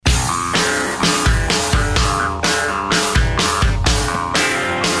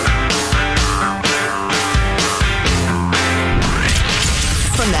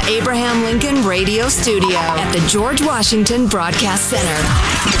Abraham Lincoln Radio Studio at the George Washington Broadcast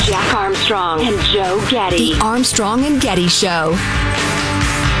Center. Jack Armstrong and Joe Getty. The Armstrong and Getty Show.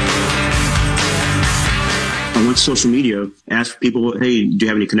 I went to social media, asked people, hey, do you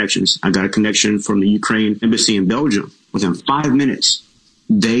have any connections? I got a connection from the Ukraine embassy in Belgium. Within 5 minutes,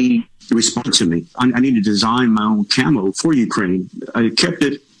 they responded to me. I need to design my own camo for Ukraine. I kept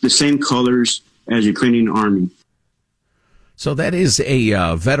it the same colors as Ukrainian army. So that is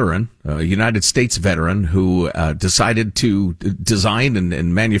a veteran, a United States veteran, who decided to design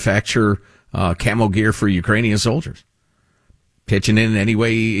and manufacture camo gear for Ukrainian soldiers, pitching in any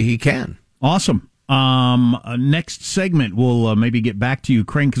way he can. Awesome. Next segment, we'll maybe get back to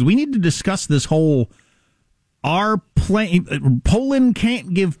Ukraine, because we need to discuss this whole Poland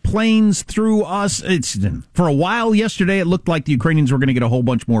can't give planes through us. It's for a while yesterday. It looked like the Ukrainians were going to get a whole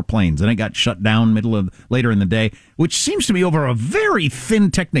bunch more planes, and it got shut down later in the day, which seems to me over a very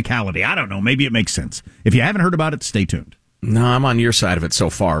thin technicality. I don't know. Maybe it makes sense. If you haven't heard about it, stay tuned. No, I'm on your side of it so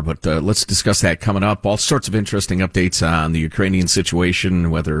far, but let's discuss that coming up. All sorts of interesting updates on the Ukrainian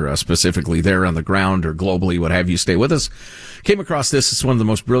situation, whether specifically there on the ground or globally, what have you. Stay with us. Came across this. It's one of the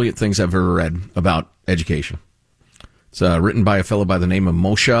most brilliant things I've ever read about education. It's written by a fellow by the name of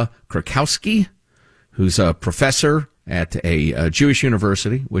Moshe Krakowski, who's a professor at a Jewish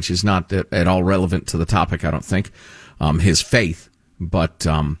university, which is not at all relevant to the topic, I don't think, his faith, but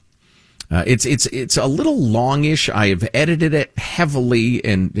it's a little longish. I have edited it heavily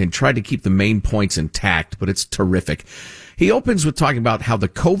and tried to keep the main points intact, but it's terrific. He opens with talking about how the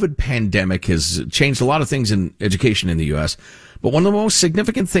COVID pandemic has changed a lot of things in education in the U.S., but one of the most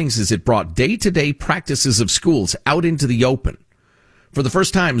significant things is it brought day-to-day practices of schools out into the open. For the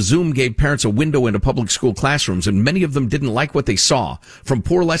first time, Zoom gave parents a window into public school classrooms, and many of them didn't like what they saw, from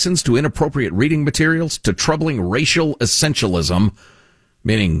poor lessons to inappropriate reading materials to troubling racial essentialism,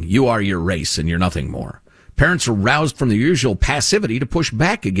 meaning you are your race and you're nothing more. Parents are roused from their usual passivity to push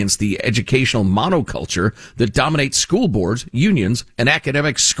back against the educational monoculture that dominates school boards, unions, and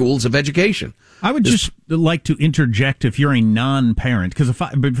academic schools of education. I would just like to interject, if you're a non-parent, because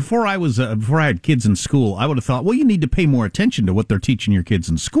before I had kids in school, I would have thought, well, you need to pay more attention to what they're teaching your kids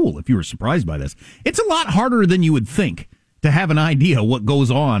in school. If you were surprised by this, it's a lot harder than you would think to have an idea what goes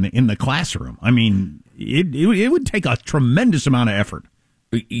on in the classroom. I mean, it would take a tremendous amount of effort.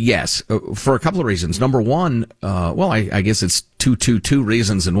 Yes, for a couple of reasons. Number one, I guess it's two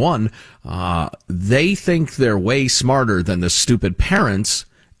reasons in one. They think they're way smarter than the stupid parents,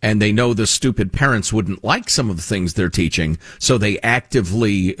 and they know the stupid parents wouldn't like some of the things they're teaching, so they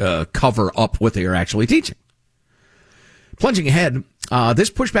actively cover up what they are actually teaching. Plunging ahead, this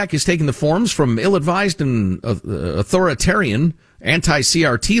pushback is taking the forms from ill-advised and authoritarian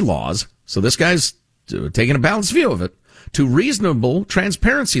anti-CRT laws, so this guy's taking a balanced view of it, to reasonable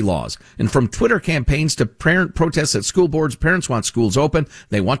transparency laws. And from Twitter campaigns to parent protests at school boards, parents want schools open.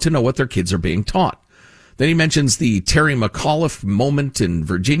 They want to know what their kids are being taught. Then he mentions the Terry McAuliffe moment in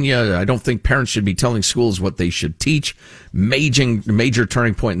Virginia. I don't think parents should be telling schools what they should teach. Major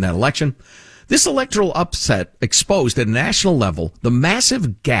turning point in that election. This electoral upset exposed at a national level the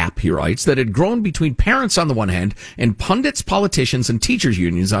massive gap, he writes, that had grown between parents on the one hand and pundits, politicians, and teachers'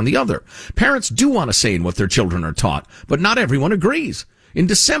 unions on the other. Parents do want a say in what their children are taught, but not everyone agrees. In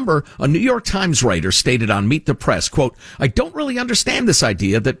December, a New York Times writer stated on Meet the Press, quote, "I don't really understand this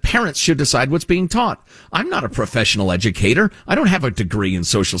idea that parents should decide what's being taught. I'm not a professional educator. I don't have a degree in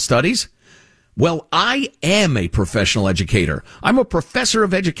social studies." Well, I am a professional educator. I'm a professor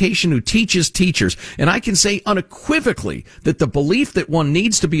of education who teaches teachers, and I can say unequivocally that the belief that one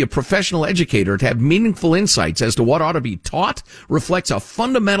needs to be a professional educator to have meaningful insights as to what ought to be taught reflects a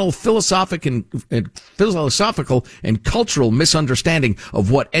fundamental philosophical and cultural misunderstanding of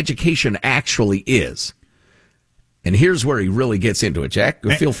what education actually is. And here's where he really gets into it, Jack.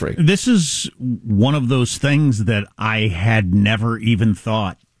 Feel free. This is one of those things that I had never even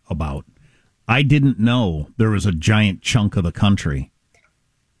thought about. I didn't know there was a giant chunk of the country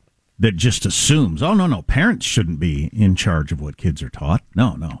that just assumes, oh, no, parents shouldn't be in charge of what kids are taught.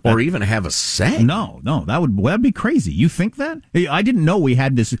 No. Or even have a say. No, that'd be crazy. You think that? I didn't know we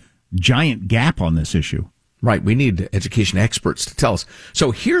had this giant gap on this issue. Right, we need education experts to tell us.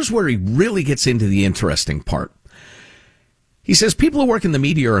 So here's where he really gets into the interesting part. He says people who work in the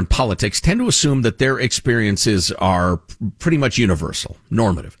media or in politics tend to assume that their experiences are pretty much universal,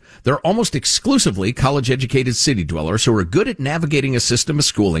 normative. They're almost exclusively college-educated city dwellers who are good at navigating a system of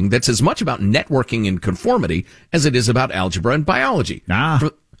schooling that's as much about networking and conformity as it is about algebra and biology.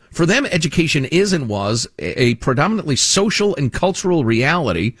 For them, education is and was a predominantly social and cultural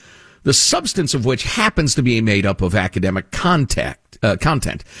reality, the substance of which happens to be made up of academic content.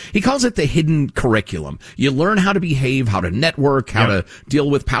 content. He calls it the hidden curriculum. You learn how to behave, how to network, how to deal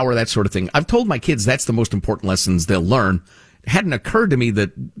with power, that sort of thing. I've told my kids that's the most important lessons they'll learn. It hadn't occurred to me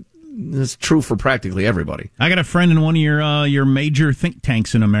that it's true for practically everybody. I got a friend in one of your major think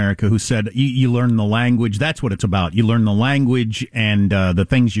tanks in America who said you learn the language. That's what it's about. You learn the language and the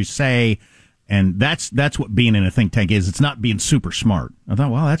things you say, and that's what being in a think tank is. It's not being super smart. I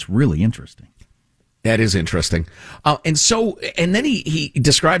thought, wow, that's really interesting. That is interesting. And then he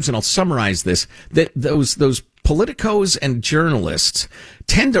describes, and I'll summarize this, that those politicos and journalists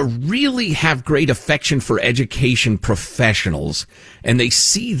tend to really have great affection for education professionals, and they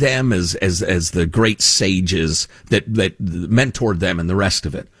see them as the great sages that mentored them and the rest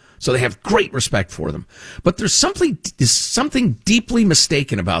of it. So they have great respect for them. But there's something deeply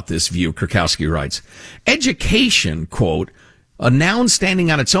mistaken about this view, Kurkowski writes. Education, quote, a noun standing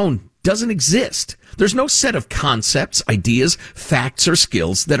on its own, doesn't exist. There's no set of concepts, ideas, facts, or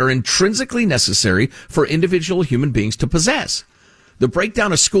skills that are intrinsically necessary for individual human beings to possess. The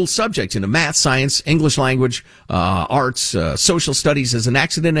breakdown of school subjects into math, science, English language, arts, social studies is an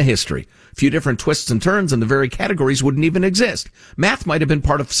accident of history. A few different twists and turns and the very categories wouldn't even exist. Math might have been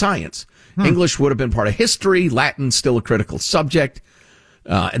part of science. English would have been part of history. Latin, still a critical subject.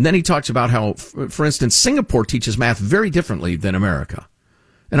 And then he talks about how, for instance, Singapore teaches math very differently than America.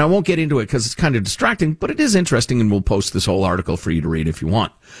 And I won't get into it because it's kind of distracting, but it is interesting, and we'll post this whole article for you to read if you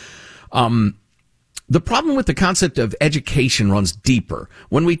want. The problem with the concept of education runs deeper.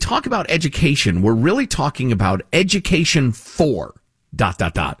 When we talk about education, we're really talking about education for ...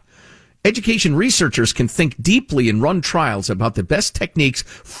 Education researchers can think deeply and run trials about the best techniques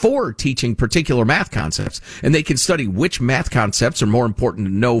for teaching particular math concepts, and they can study which math concepts are more important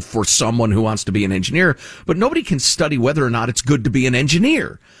to know for someone who wants to be an engineer, but nobody can study whether or not it's good to be an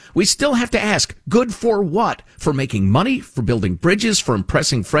engineer. We still have to ask, good for what? For making money, for building bridges, for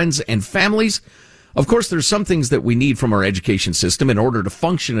impressing friends and families? Of course, there's some things that we need from our education system in order to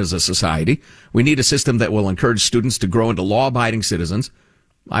function as a society. We need a system that will encourage students to grow into law-abiding citizens,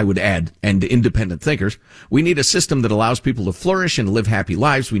 I would add, and independent thinkers. We need a system that allows people to flourish and live happy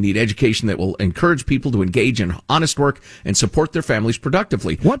lives. We need education that will encourage people to engage in honest work and support their families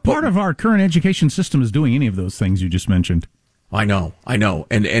productively. What part of our current education system is doing any of those things you just mentioned? I know.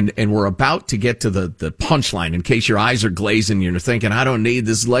 And we're about to get to the punchline in case your eyes are glazing and you're thinking, I don't need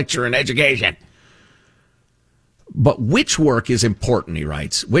this lecture in education. But which work is important, he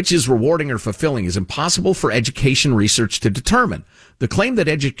writes, which is rewarding or fulfilling, is impossible for education research to determine. The claim that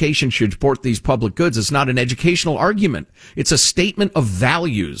education should support these public goods is not an educational argument. It's a statement of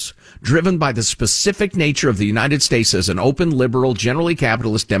values driven by the specific nature of the United States as an open, liberal, generally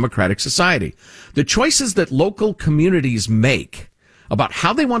capitalist, democratic society. The choices that local communities make about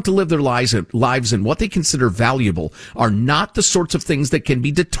how they want to live their lives and what they consider valuable are not the sorts of things that can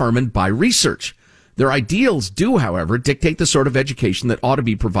be determined by research. Their ideals do, however, dictate the sort of education that ought to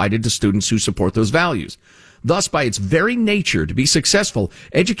be provided to students who support those values. Thus, by its very nature, to be successful,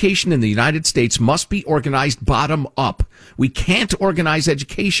 education in the United States must be organized bottom up. We can't organize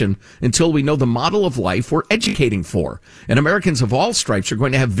education until we know the model of life we're educating for. And Americans of all stripes are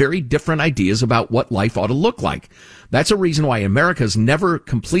going to have very different ideas about what life ought to look like. That's a reason why America's never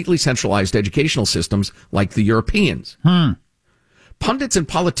completely centralized educational systems like the Europeans. Pundits and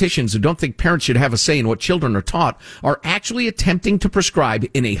politicians who don't think parents should have a say in what children are taught are actually attempting to prescribe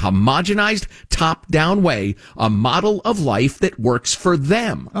in a homogenized, top-down way a model of life that works for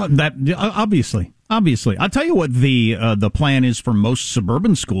them. Obviously. I'll tell you what the plan is for most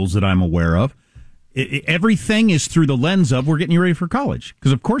suburban schools that I'm aware of. Everything is through the lens of, we're getting you ready for college.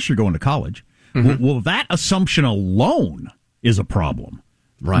 Because, of course, you're going to college. Mm-hmm. Well, that assumption alone is a problem.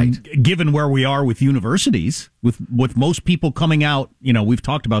 Right. Given where we are with universities, with most people coming out, we've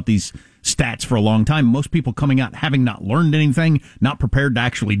talked about these stats for a long time. Most people coming out having not learned anything, not prepared to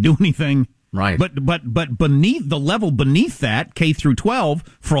actually do anything. Right. But beneath the level beneath that, K through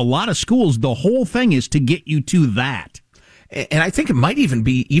 12, for a lot of schools, the whole thing is to get you to that. And I think it might even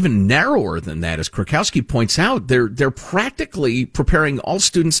be even narrower than that. As Kurkowski points out, they're practically preparing all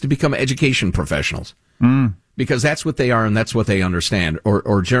students to become education professionals. Because that's what they are and that's what they understand,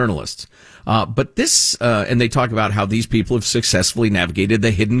 or journalists. But this, and they talk about how these people have successfully navigated the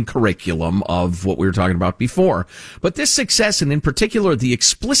hidden curriculum of what we were talking about before. But this success, and in particular the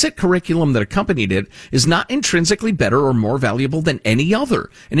explicit curriculum that accompanied it, is not intrinsically better or more valuable than any other.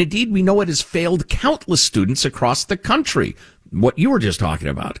 And indeed, we know it has failed countless students across the country. what you were just talking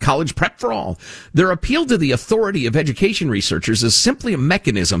about, college prep for all. Their appeal to the authority of education researchers is simply a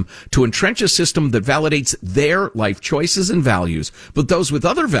mechanism to entrench a system that validates their life choices and values, but those with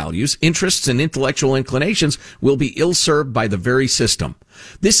other values, interests, and intellectual inclinations will be ill-served by the very system.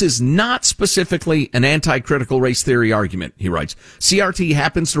 This is not specifically an anti-critical race theory argument, he writes. CRT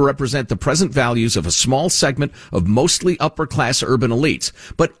happens to represent the present values of a small segment of mostly upper-class urban elites.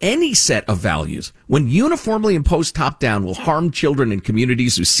 But any set of values, when uniformly imposed top-down, will harm children in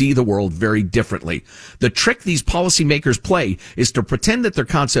communities who see the world very differently. The trick these policymakers play is to pretend that their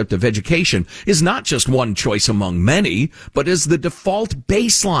concept of education is not just one choice among many, but is the default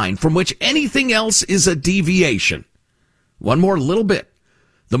baseline from which anything else is a deviation. One more little bit.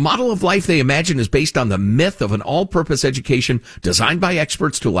 The model of life they imagine is based on the myth of an all-purpose education designed by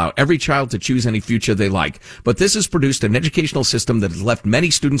experts to allow every child to choose any future they like. But this has produced an educational system that has left many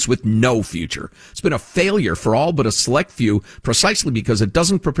students with no future. It's been a failure for all but a select few, precisely because it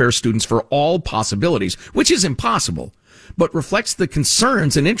doesn't prepare students for all possibilities, which is impossible, but reflects the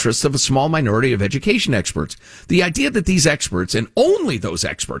concerns and interests of a small minority of education experts. The idea that these experts, and only those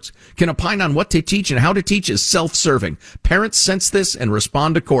experts, can opine on what to teach and how to teach is self-serving. Parents sense this and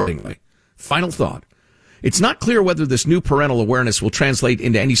respond accordingly. Final thought. It's not clear whether this new parental awareness will translate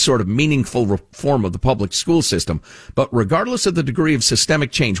into any sort of meaningful reform of the public school system, but regardless of the degree of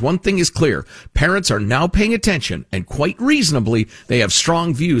systemic change, one thing is clear. Parents are now paying attention, and quite reasonably, they have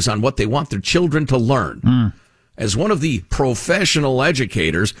strong views on what they want their children to learn. As one of the professional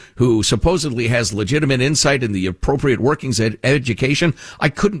educators who supposedly has legitimate insight in the appropriate workings of education, I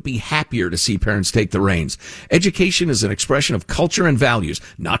couldn't be happier to see parents take the reins. Education is an expression of culture and values,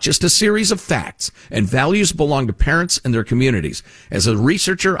 not just a series of facts, and values belong to parents and their communities. As a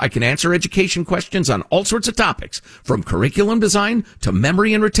researcher, I can answer education questions on all sorts of topics, from curriculum design to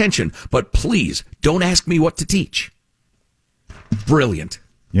memory and retention, but please don't ask me what to teach. Brilliant.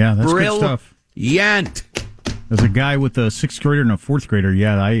 Yeah, that's good stuff. Brilliant. As a guy with a sixth grader and a fourth grader,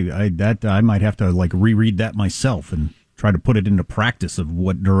 I might have to reread that myself and try to put it into practice of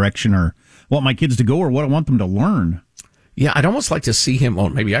what direction or want my kids to go or what I want them to learn. Yeah, I'd almost like to see him, or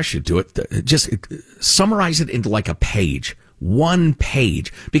maybe I should do it, just summarize it into like a page, one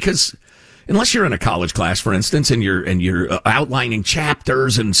page, because unless you're in a college class, for instance, and you're outlining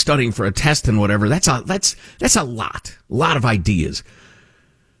chapters and studying for a test and whatever, that's a lot of ideas.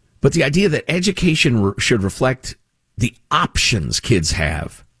 But the idea that education should reflect the options kids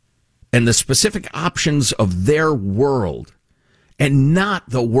have and the specific options of their world and not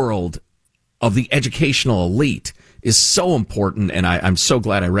the world of the educational elite is so important, and I'm so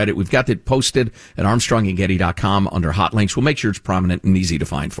glad I read it. We've got it posted at ArmstrongandGetty.com under hot links. We'll make sure it's prominent and easy to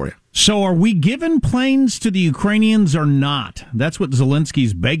find for you. So are we giving planes to the Ukrainians or not? That's what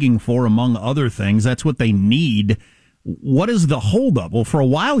Zelensky's begging for, among other things. That's what they need. What is the holdup? Well, for a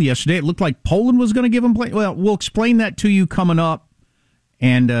while yesterday, it looked like Poland was going to give them planes. Well, we'll explain that to you coming up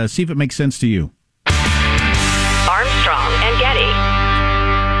and see if it makes sense to you. Armstrong and Getty.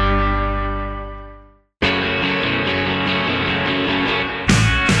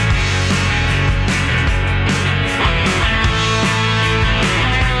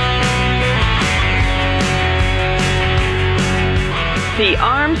 The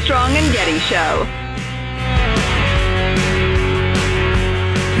Armstrong and Getty Show.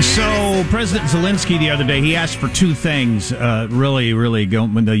 So President Zelensky the other day, he asked for two things, really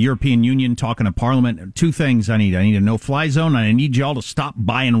going when the European Union talking to Parliament. Two things I need a no-fly zone, and I need y'all to stop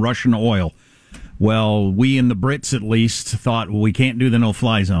buying Russian oil. Well, we and the Brits at least thought, well, we can't do the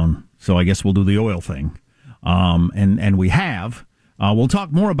no-fly zone, so I guess we'll do the oil thing. And we have. We'll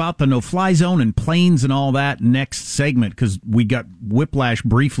talk more about the no-fly zone and planes and all that next segment, because we got whiplash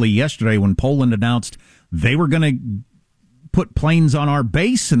briefly yesterday when Poland announced they were going to put planes on our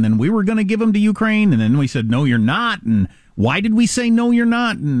base, and then we were going to give them to Ukraine, and then we said, no, you're not. And why did we say, no, you're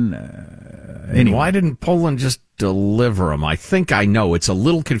not? And anyway. Why didn't Poland just deliver them? I think I know. It's a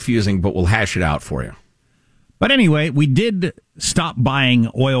little confusing, but we'll hash it out for you. But anyway, we did stop buying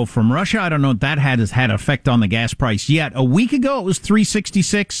oil from Russia. I don't know if that has had effect on the gas price yet. A week ago, it was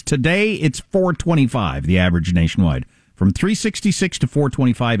 $3.66. Today, it's $4.25, the average nationwide. From $3.66 to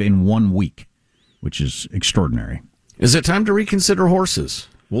 $4.25 in 1 week, which is extraordinary. Is it time to reconsider horses?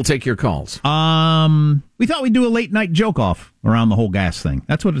 We'll take your calls. We thought we'd do a late night joke off around the whole gas thing.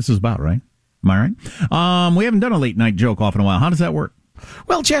 That's what this is about, right? Am I right? We haven't done a late night joke off in a while. How does that work?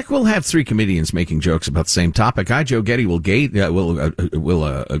 Well, Jack, we'll have three comedians making jokes about the same topic. I, Joe Getty, will grade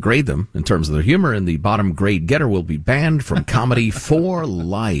them in terms of their humor, and the bottom grade getter will be banned from comedy for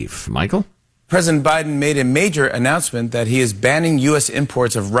life. Michael? President Biden made a major announcement that he is banning U.S.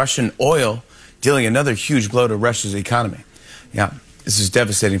 imports of Russian oil, dealing another huge blow to Russia's economy. Yeah, this is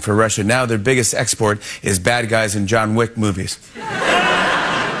devastating for Russia. Now their biggest export is bad guys in John Wick movies.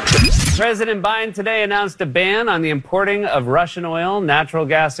 President Biden today announced a ban on the importing of Russian oil, natural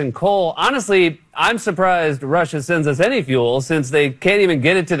gas, and coal. Honestly, I'm surprised Russia sends us any fuel since they can't even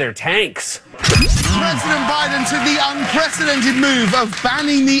get it to their tanks. President Biden took the unprecedented move of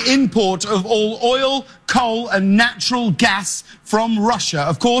banning the import of all oil, coal and natural gas from Russia.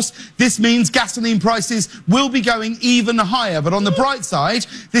 Of course, this means gasoline prices will be going even higher. But on the bright side,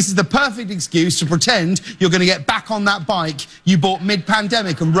 this is the perfect excuse to pretend you're going to get back on that bike you bought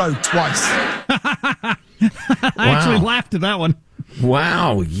mid-pandemic and rode twice. I actually laughed at that one.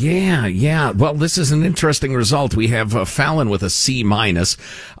 Wow. Yeah. Well, this is an interesting result. We have Fallon with a C minus.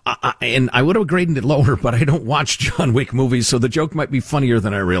 And I would have graded it lower, but I don't watch John Wick movies, so the joke might be funnier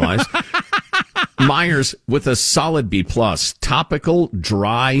than I realized. Myers with a solid B plus. Topical,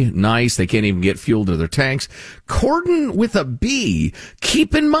 dry, nice. They can't even get fuel to their tanks. Corden with a B.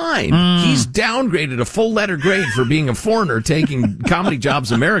 Keep in mind, he's downgraded a full letter grade for being a foreigner taking comedy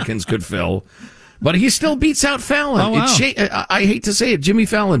jobs Americans could fill. But he still beats out Fallon. Oh, wow. I hate to say it, Jimmy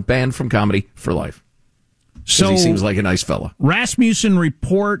Fallon banned from comedy for life. So he seems like a nice fella. Rasmussen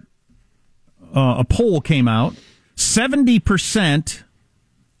report, a poll came out. 70%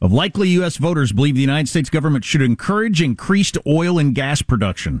 of likely U.S. voters believe the United States government should encourage increased oil and gas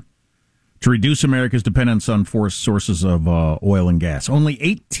production to reduce America's dependence on foreign sources of oil and gas. Only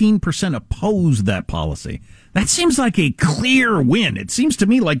 18% oppose that policy. That seems like a clear win. It seems to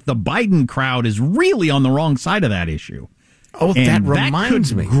me like the Biden crowd is really on the wrong side of that issue. Oh, and that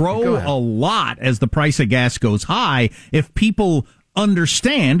reminds me. That could grow a lot as the price of gas goes high if people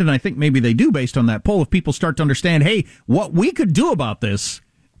understand, and I think maybe they do based on that poll, if people start to understand, hey, what we could do about this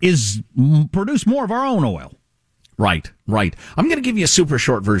is produce more of our own oil. Right. I'm going to give you a super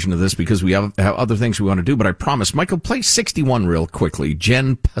short version of this because we have other things we want to do, but I promise. Michael, play 61 real quickly.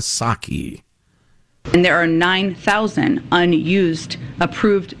 Jen Psaki. And there are 9,000 unused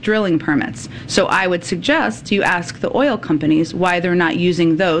approved drilling permits. So I would suggest you ask the oil companies why they're not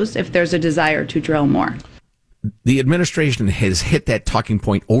using those if there's a desire to drill more. The administration has hit that talking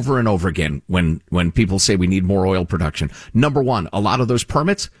point over and over again when people say we need more oil production. Number one, a lot of those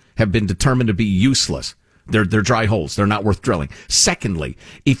permits have been determined to be useless. They're dry holes. They're not worth drilling. Secondly,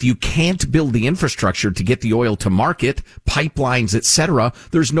 if you can't build the infrastructure to get the oil to market, pipelines, etc.,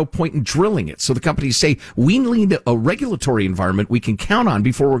 there's no point in drilling it. So the companies say, we need a regulatory environment we can count on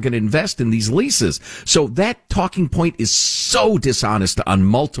before we're going to invest in these leases. So that talking point is so dishonest on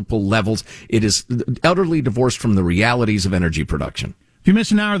multiple levels. It is utterly divorced from the realities of energy production. If you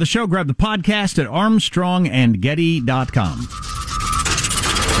miss an hour of the show, grab the podcast at ArmstrongandGetty.com.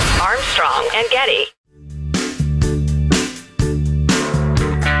 Armstrong and Getty.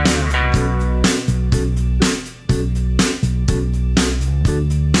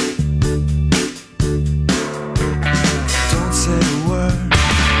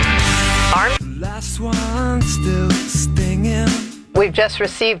 One still stinging. We've just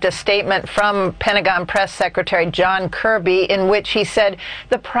received a statement from Pentagon Press Secretary John Kirby in which he said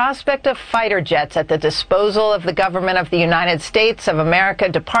the prospect of fighter jets at the disposal of the government of the United States of America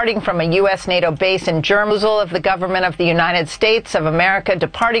departing from a U.S. NATO base in Germany, of the government of the United States of America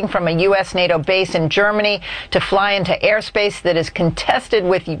departing from a U.S. NATO base in Germany to fly into airspace that is contested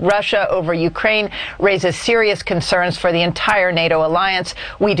with Russia over Ukraine raises serious concerns for the entire NATO alliance.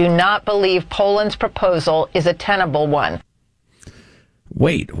 We do not believe Poland's proposal is a tenable one.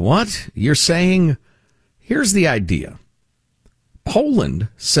 Wait, what? You're saying, here's the idea. Poland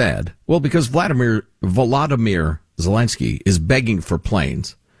said, well, because Vladimir Zelensky is begging for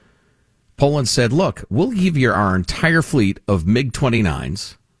planes, Poland said, look, we'll give you our entire fleet of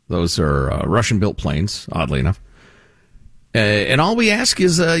MiG-29s. Those are Russian-built planes, oddly enough. And all we ask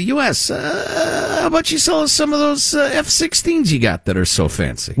is, U.S., how about you sell us some of those F-16s you got that are so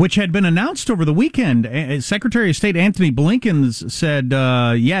fancy? Which had been announced over the weekend. Secretary of State Anthony Blinken said,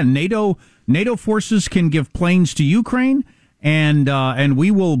 NATO forces can give planes to Ukraine, and we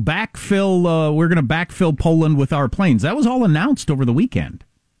will backfill, we're going to backfill Poland with our planes. That was all announced over the weekend.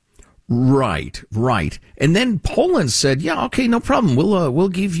 Right. And then Poland said, yeah, okay, no problem. We'll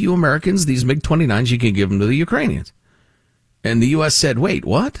give you Americans these MiG-29s. You can give them to the Ukrainians. And the U.S. said, wait,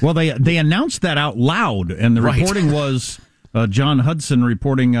 what? Well, they announced that out loud, and the reporting was John Hudson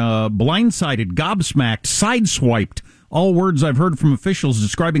reporting blindsided, gobsmacked, sideswiped, all words I've heard from officials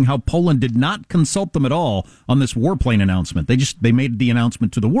describing how Poland did not consult them at all on this warplane announcement. They made the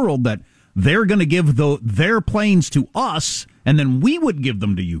announcement to the world that they're going to give their planes to us, and then we would give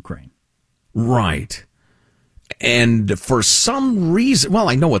them to Ukraine. Right. And for some reason, well,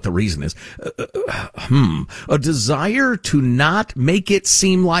 I know what the reason is. A desire to not make it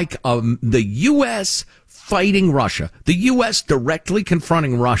seem like the U.S. fighting Russia, the U.S. directly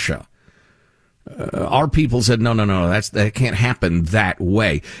confronting Russia. Our people said, no, that can't happen that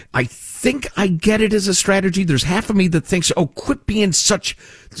way. I think I get it as a strategy. There's half of me that thinks, quit being such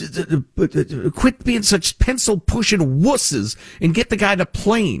pencil pushing wusses and get the guy to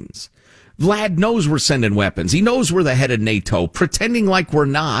planes. Vlad knows we're sending weapons. He knows we're the head of NATO. Pretending like we're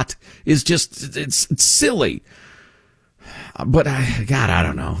not is just, it's silly. But I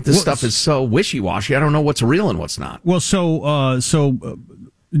don't know. This stuff is so wishy-washy. I don't know what's real and what's not. Well,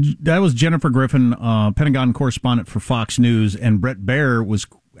 that was Jennifer Griffin, Pentagon correspondent for Fox News, and Brett Baer was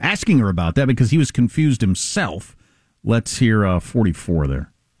asking her about that because he was confused himself. Let's hear 44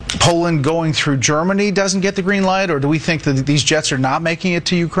 there. Poland going through Germany doesn't get the green light, or do we think that these jets are not making it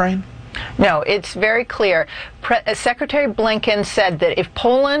to Ukraine? No, it's very clear. Secretary Blinken said that if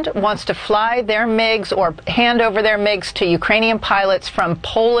Poland wants to fly their MiGs or hand over their MiGs to Ukrainian pilots from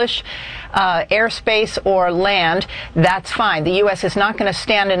Polish airspace or land, that's fine. The U.S. is not going to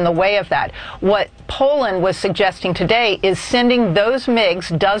stand in the way of that. What Poland was suggesting today is sending those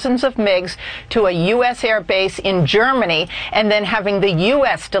MiGs, dozens of MiGs, to a U.S. air base in Germany and then having the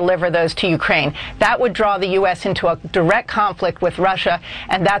U.S. deliver those to Ukraine. That would draw the U.S. into a direct conflict with Russia,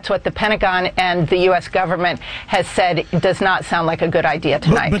 and that's what the Pentagon and the U.S. government has said does not sound like a good idea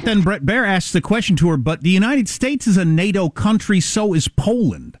tonight. But then Brett Baer asks the question to her, but the United States is a NATO country, so is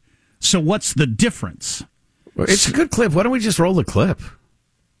Poland. So what's the difference? It's a good clip. Why don't we just roll the clip?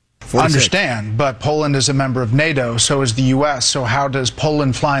 46. Understand, but Poland is a member of NATO, so is the U.S. So how does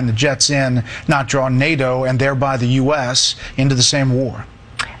Poland flying the jets in not draw NATO and thereby the U.S. into the same war?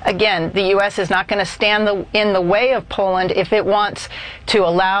 Again, the U.S. is not going to stand in the way of Poland if it wants to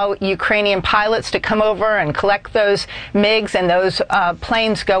allow Ukrainian pilots to come over and collect those MiGs and those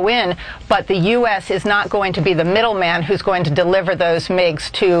planes go in. But the U.S. is not going to be the middleman who's going to deliver those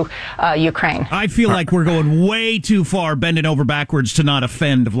MiGs to Ukraine. I feel like we're going way too far, bending over backwards to not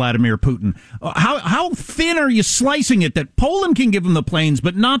offend Vladimir Putin. How thin are you slicing it that Poland can give them the planes,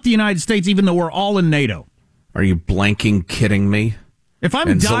 but not the United States, even though we're all in NATO? Are you blanking kidding me? If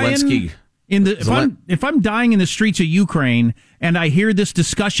I'm dying if I'm dying in the streets of Ukraine and I hear this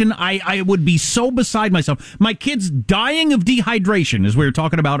discussion, I would be so beside myself. My kid's dying of dehydration, as we were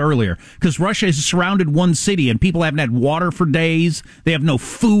talking about earlier, because Russia has surrounded one city and people haven't had water for days. They have no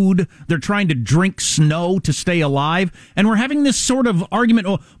food. They're trying to drink snow to stay alive. And we're having this sort of argument.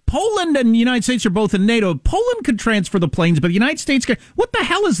 Oh, Poland and the United States are both in NATO. Poland could transfer the planes, but the United States can. What the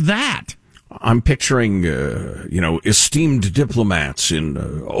hell is that? I'm picturing, esteemed diplomats in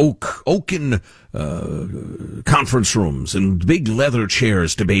oaken conference rooms and big leather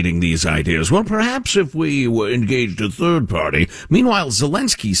chairs debating these ideas. Well, perhaps if we engaged a third party. Meanwhile,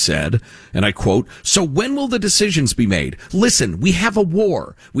 Zelensky said, and I quote, "So when will the decisions be made? Listen, we have a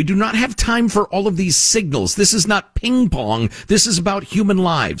war. We do not have time for all of these signals. This is not ping pong. This is about human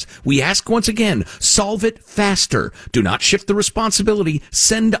lives. We ask once again, solve it faster. Do not shift the responsibility.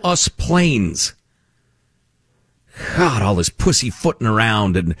 Send us planes." God, all this pussyfooting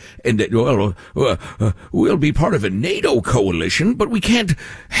around and we'll be part of a NATO coalition, but we can't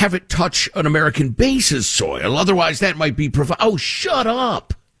have it touch an American base's soil. Otherwise, that might be oh, shut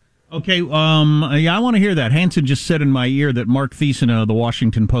up. Okay, I want to hear that. Hanson just said in my ear that Mark Thiessen of the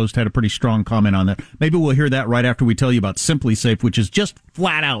Washington Post had a pretty strong comment on that. Maybe we'll hear that right after we tell you about Simply Safe, which is just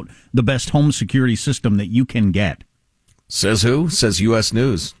flat out the best home security system that you can get. Says who? Says U.S.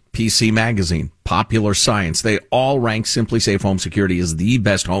 News, PC Magazine, Popular Science. They all rank Simply Safe Home Security as the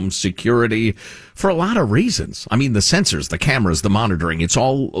best home security for a lot of reasons. I mean, the sensors, the cameras, the monitoring, it's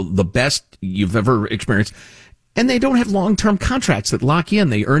all the best you've ever experienced. And they don't have long-term contracts that lock you in.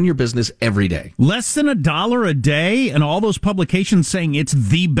 They earn your business every day. Less than $1 a day, and all those publications saying it's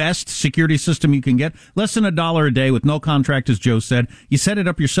the best security system you can get. Less than $1 a day with no contract, as Joe said. You set it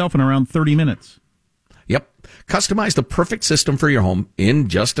up yourself in around 30 minutes. Yep. Customize the perfect system for your home in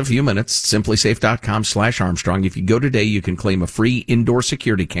just a few minutes. Simplysafe.com/Armstrong. If you go today, you can claim a free indoor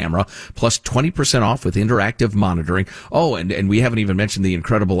security camera plus 20% off with interactive monitoring. Oh, and we haven't even mentioned the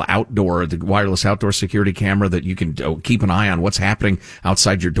incredible the wireless outdoor security camera that you can keep an eye on what's happening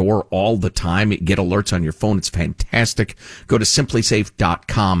outside your door all the time. Get alerts on your phone. It's fantastic. Go to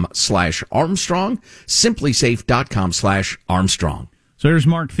simplysafe.com/Armstrong. Simplysafe.com/Armstrong. So there's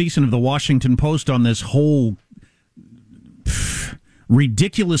Mark Thiessen of the Washington Post on this whole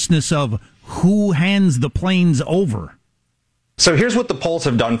ridiculousness of who hands the planes over. So here's what the polls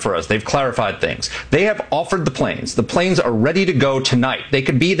have done for us. They've clarified things. They have offered the planes. The planes are ready to go tonight. They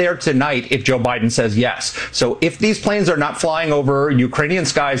could be there tonight if Joe Biden says yes. So if these planes are not flying over Ukrainian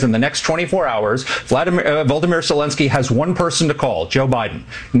skies in the next 24 hours, Volodymyr Zelensky has one person to call, Joe Biden.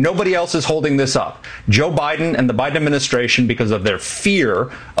 Nobody else is holding this up. Joe Biden and the Biden administration, because of their fear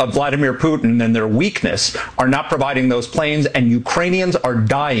of Vladimir Putin and their weakness, are not providing those planes, and Ukrainians are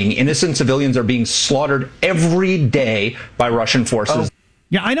dying. Innocent civilians are being slaughtered every day by Russian forces.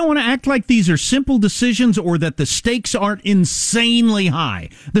 Yeah, I don't want to act like these are simple decisions or that the stakes aren't insanely high.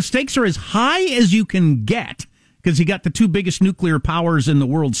 The stakes are as high as you can get because you got the two biggest nuclear powers in the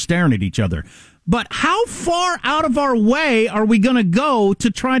world staring at each other. But how far out of our way are we going to go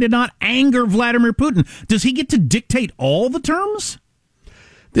to try to not anger Vladimir Putin? Does he get to dictate all the terms?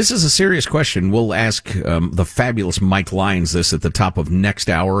 This is a serious question. We'll ask the fabulous Mike Lyons this at the top of next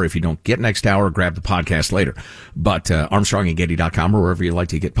hour. If you don't get next hour, grab the podcast later. But ArmstrongandGetty.com or wherever you like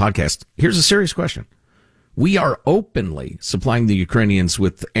to get podcasts. Here's a serious question. We are openly supplying the Ukrainians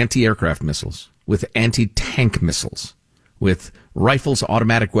with anti-aircraft missiles, with anti-tank missiles, with rifles,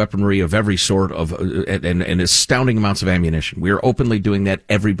 automatic weaponry of every sort, and astounding amounts of ammunition. We are openly doing that.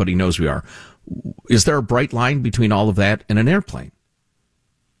 Everybody knows we are. Is there a bright line between all of that and an airplane?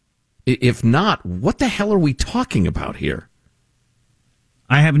 If not, what the hell are we talking about here?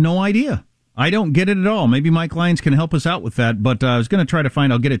 I have no idea. I don't get it at all. Maybe Mike Lyons can help us out with that, but I was going to try to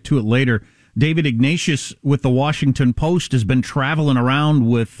find, I'll get to it later. David Ignatius with the Washington Post has been traveling around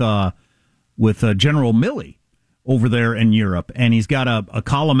with General Milley over there in Europe, and he's got a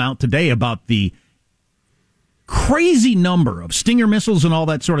column out today about the crazy number of Stinger missiles and all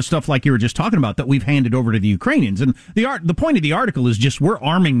that sort of stuff like you were just talking about that we've handed over to the Ukrainians. And the point of the article is just we're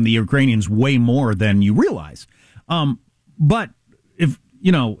arming the Ukrainians way more than you realize. But if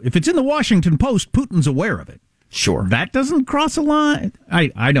it's in the Washington Post, Putin's aware of it. Sure. That doesn't cross a line.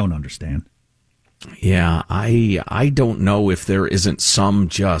 I don't understand. Yeah, I don't know if there isn't some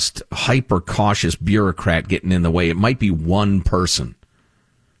just hyper-cautious bureaucrat getting in the way. It might be one person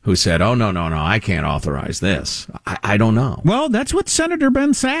who said, oh, no, I can't authorize this. I don't know. Well, that's what Senator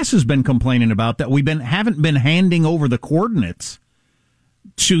Ben Sasse has been complaining about, that we haven't been handing over the coordinates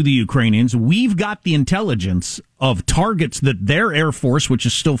to the Ukrainians. We've got the intelligence of targets that their Air Force, which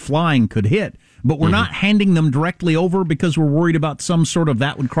is still flying, could hit, but we're not handing them directly over because we're worried about some sort of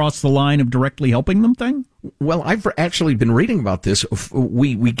that would cross the line of directly helping them thing? Well, I've actually been reading about this.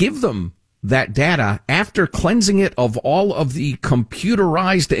 We give them that data after cleansing it of all of the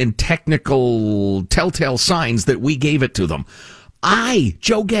computerized and technical telltale signs that we gave it to them. I,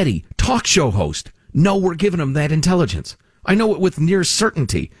 Joe Getty, talk show host, know we're giving them that intelligence. I know it with near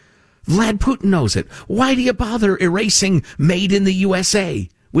certainty. Vlad Putin knows it. Why do you bother erasing made in the USA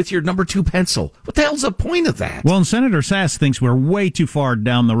with your number 2 pencil? What the hell's the point of that? Well, and Senator Sasse thinks we're way too far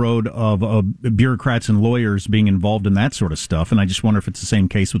down the road of bureaucrats and lawyers being involved in that sort of stuff, and I just wonder if it's the same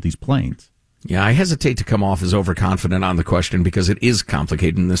case with these planes. Yeah, I hesitate to come off as overconfident on the question because it is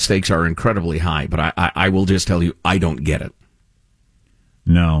complicated and the stakes are incredibly high, but I will just tell you, I don't get it.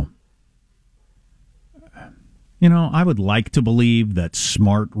 No. I would like to believe that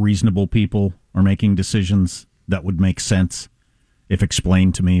smart, reasonable people are making decisions that would make sense if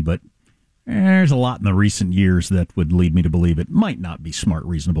explained to me, but there's a lot in the recent years that would lead me to believe it might not be smart,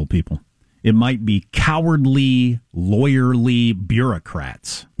 reasonable people. It might be cowardly, lawyerly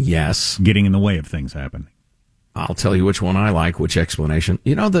bureaucrats. Yes. Getting in the way of things happening. I'll tell you which one I like, which explanation.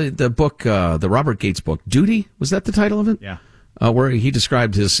 The book, the Robert Gates book, Duty, was that the title of it? Yeah. Where he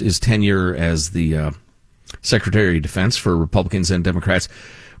described his tenure as the Secretary of Defense for Republicans and Democrats.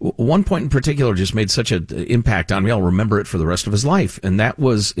 One point in particular just made such an impact on me, I'll remember it for the rest of his life, and that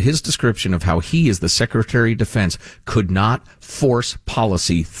was his description of how he, as the Secretary of Defense, could not force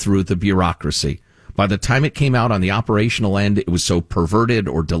policy through the bureaucracy. By the time it came out on the operational end, it was so perverted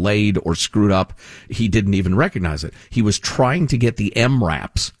or delayed or screwed up, he didn't even recognize it. He was trying to get the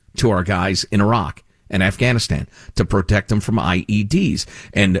MRAPs to our guys in Iraq and Afghanistan to protect them from IEDs.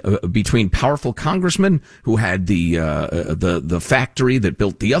 And between powerful congressmen who had the factory that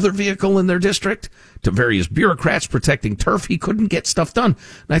built the other vehicle in their district to various bureaucrats protecting turf, he couldn't get stuff done.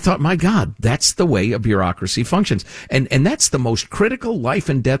 And I thought, my God, that's the way a bureaucracy functions. And that's the most critical life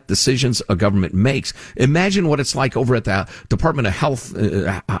and death decisions a government makes. Imagine what it's like over at the Department of Health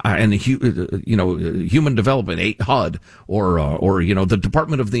and Human Development, HUD, or the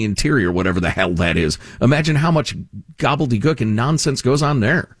Department of the Interior, whatever the hell that is. Imagine how much gobbledygook and nonsense goes on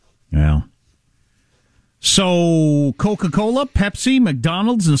there. Yeah. So, Coca-Cola, Pepsi,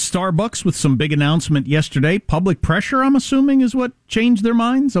 McDonald's, and Starbucks with some big announcement yesterday. Public pressure, I'm assuming, is what changed their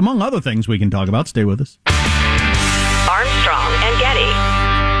minds? Among other things we can talk about. Stay with us. Armstrong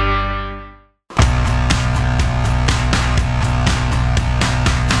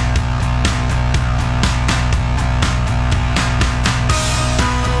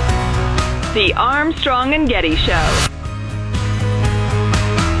The Armstrong and Getty Show.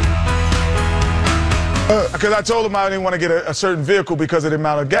 Because I told him I didn't want to get a certain vehicle because of the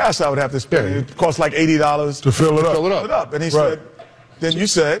amount of gas I would have to spend. It costs like $80 to fill it up. And he said, then you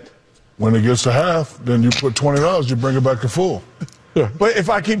said, when it gets to half, then you put $20, you bring it back to full. Yeah. But if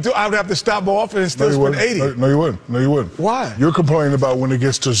I keep doing, I would have to stop more often and still spend 80. No, you wouldn't. Why? You're complaining about when it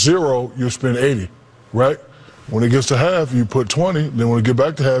gets to 0, you spend 80, right? When it gets to half, you put 20. Then when it get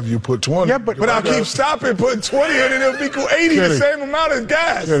back to half, you put 20. Yeah, but I'll keep stopping, putting 20 in, and it'll equal 80, the same amount of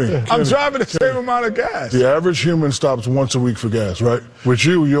gas. I'm driving the same amount of gas. The average human stops once a week for gas, right? With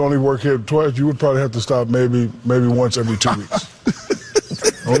you only work here twice. You would probably have to stop maybe once every 2 weeks.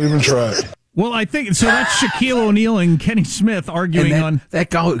 Don't even try it. Well, I think so. That's Shaquille O'Neal and Kenny Smith arguing on. That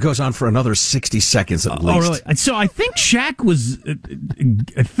goes on for another 60 seconds at least. Oh, really? So I think Shaq was,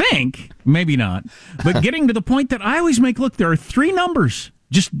 I think, maybe not, but getting to the point that I always make, look, there are 3 numbers.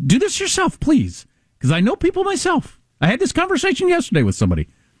 Just do this yourself, please. Because I know people myself. I had this conversation yesterday with somebody.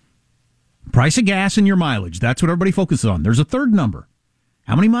 Price of gas and your mileage. That's what everybody focuses on. There's a third number.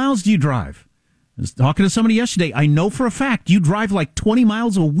 How many miles do you drive? I was talking to somebody yesterday. I know for a fact you drive like 20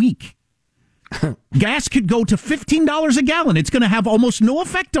 miles a week. Gas could go to $15 a gallon. It's going to have almost no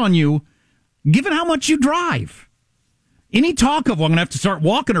effect on you, given how much you drive. Any talk of, well, I'm going to have to start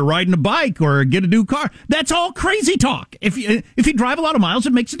walking or riding a bike or get a new car, that's all crazy talk. If you drive a lot of miles,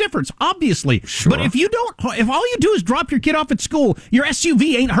 it makes a difference, obviously. Sure. But if all you do is drop your kid off at school, your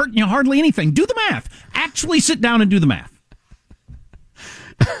SUV ain't hurting you hardly anything. Do the math. Actually sit down and do the math.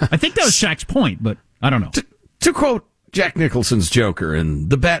 I think that was Shaq's point, but I don't know. To quote Jack Nicholson's Joker in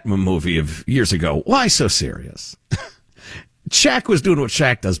the Batman movie of years ago, why so serious? Shaq was doing what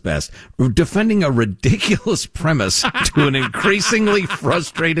Shaq does best, defending a ridiculous premise to an increasingly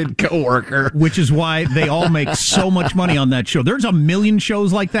frustrated coworker. Which is why they all make so much money on that show. There's a million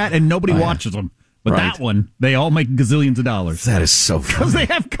shows like that, and nobody watches them. But that one, they all make gazillions of dollars. That is so funny. Because they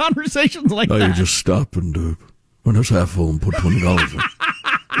have conversations like that. You just stop and when it's half full and put $20 in.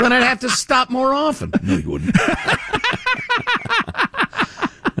 Then I'd have to stop more often. No, you wouldn't.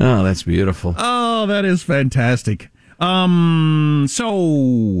 Oh, that's beautiful. Oh, that is fantastic.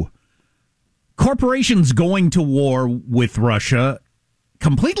 So corporations going to war with Russia,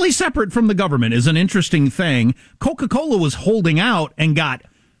 completely separate from the government, is an interesting thing. Coca-Cola was holding out and got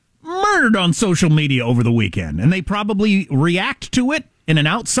murdered on social media over the weekend, and they probably react to it in an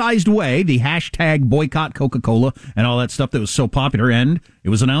outsized way, the hashtag boycott Coca-Cola and all that stuff that was so popular. And it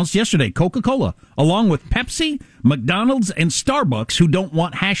was announced yesterday, Coca-Cola, along with Pepsi, McDonald's, and Starbucks, who don't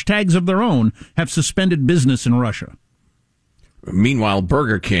want hashtags of their own, have suspended business in Russia. Meanwhile,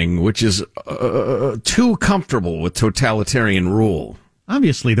 Burger King, which is too comfortable with totalitarian rule,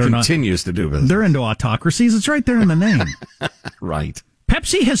 obviously continues to do business. They're into autocracies. It's right there in the name. Right.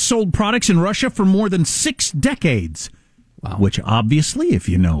 Pepsi has sold products in Russia for more than 6 decades. Wow. Which obviously, if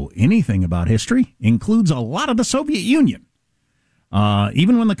you know anything about history, includes a lot of the Soviet Union.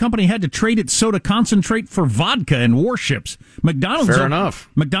 Even when the company had to trade its soda concentrate for vodka and warships.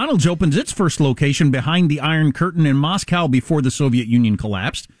 McDonald's opens its first location behind the Iron Curtain in Moscow before the Soviet Union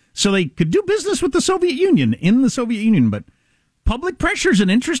collapsed, so they could do business with the Soviet Union in the Soviet Union. But public pressure is an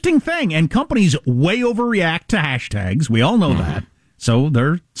interesting thing, and companies way overreact to hashtags. We all know that. So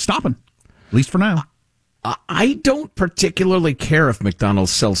they're stopping, at least for now. I don't particularly care if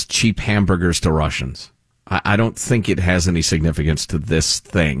McDonald's sells cheap hamburgers to Russians. I don't think it has any significance to this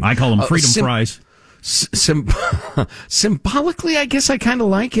thing. I call them freedom fries. Symbolically, I guess I kind of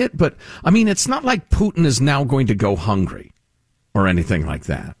like it, but I mean, it's not like Putin is now going to go hungry or anything like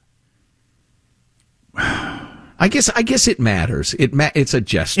that. I guess it matters. It's a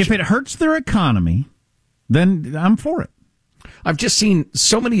gesture. If it hurts their economy, then I'm for it. I've just seen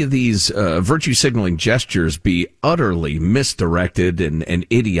so many of these virtue signaling gestures be utterly misdirected and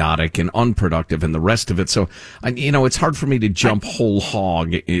idiotic and unproductive and the rest of it. So, it's hard for me to jump whole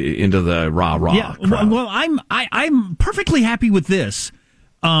hog into the rah-rah. Yeah, well, I'm perfectly happy with this.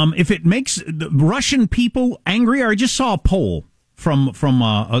 If it makes the Russian people angry, I just saw a poll from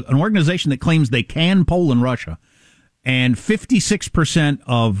an organization that claims they can poll in Russia, and 56%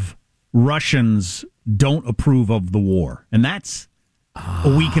 of Russians don't approve of the war. And that's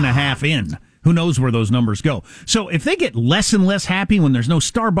a week and a half in. Who knows where those numbers go? So if they get less and less happy when there's no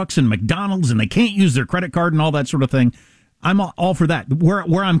Starbucks and McDonald's and they can't use their credit card and all that sort of thing, I'm all for that.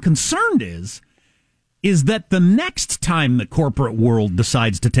 Where I'm concerned is that the next time the corporate world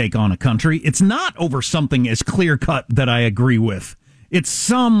decides to take on a country, it's not over something as clear-cut that I agree with. It's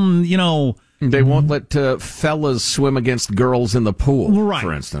some, They won't let fellas swim against girls in the pool, right,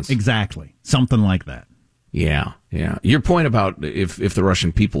 for instance. Exactly. Something like that. Yeah. Your point about if the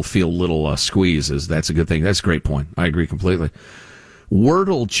Russian people feel little squeezes, that's a good thing. That's a great point. I agree completely.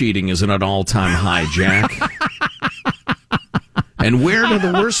 Wordle cheating is at an all-time high, Jack. And where do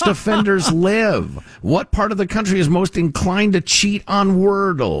the worst offenders live? What part of the country is most inclined to cheat on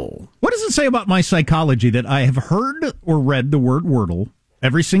Wordle? What does it say about my psychology that I have heard or read the word Wordle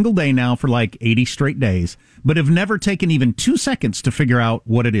every single day now for like 80 straight days, but have never taken even 2 seconds to figure out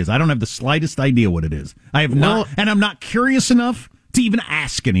what it is? I don't have the slightest idea what it is. I have not, and I'm not curious enough to even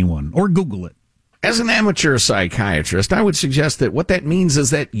ask anyone or Google it. As an amateur psychiatrist, I would suggest that what that means is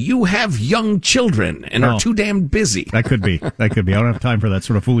that you have young children and are too damn busy. That could be. I don't have time for that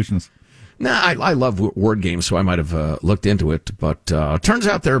sort of foolishness. I love word games, so I might have looked into it. But turns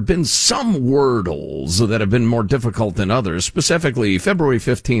out there have been some Wordles that have been more difficult than others, specifically February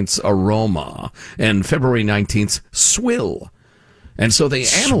 15th's Aroma and February 19th's Swill. And so they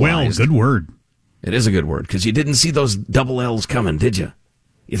analyzed... Swill, good word. It is a good word, because you didn't see those double L's coming, did you?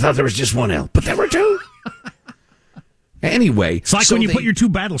 You thought there was just one L, but there were two. Anyway. It's like when you put your two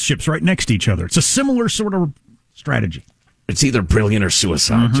battleships right next to each other. It's a similar sort of strategy. It's either brilliant or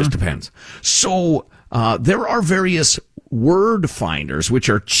suicide. Just depends. So there are various word finders, which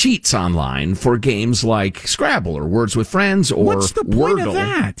are cheats online for games like Scrabble or Words with Friends or Wordle. What's the point of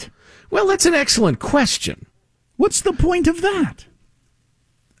that? Well, that's an excellent question. What's the point of that?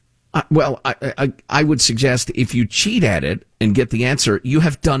 I would suggest if you cheat at it and get the answer, you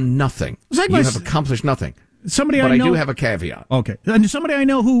have done nothing. You have accomplished nothing. I do have a caveat. Okay. And somebody I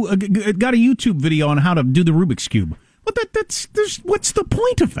know who got a YouTube video on how to do the Rubik's Cube. But what's the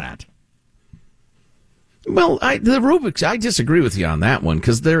point of that? Well, the Rubik's, I disagree with you on that one,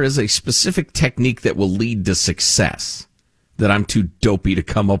 because there is a specific technique that will lead to success that I'm too dopey to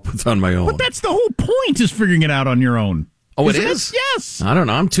come up with on my own. But that's the whole point, is figuring it out on your own. Oh, it is? Yes. I don't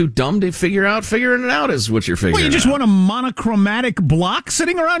know. I'm too dumb to figuring it out is what you're figuring out. Well, you just want a monochromatic block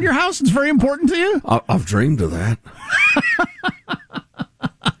sitting around your house? It's very important to you? I've dreamed of that.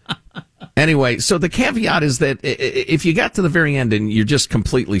 Anyway, so the caveat is that if you got to the very end and you're just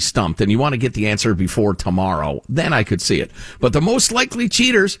completely stumped and you want to get the answer before tomorrow, then I could see it. But the most likely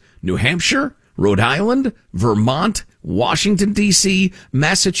cheaters, New Hampshire, Rhode Island, Vermont, Washington, D.C.,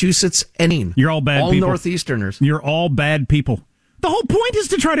 Massachusetts, and Maine. You're all bad people. All Northeasterners. You're all bad people. The whole point is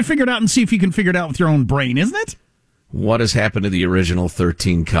to try to figure it out and see if you can figure it out with your own brain, isn't it? What has happened to the original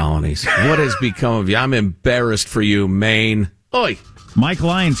 13 colonies? What has become of you? I'm embarrassed for you, Maine. Oi! Mike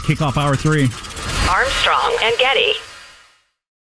Lyons, kick off hour 3. Armstrong and Getty.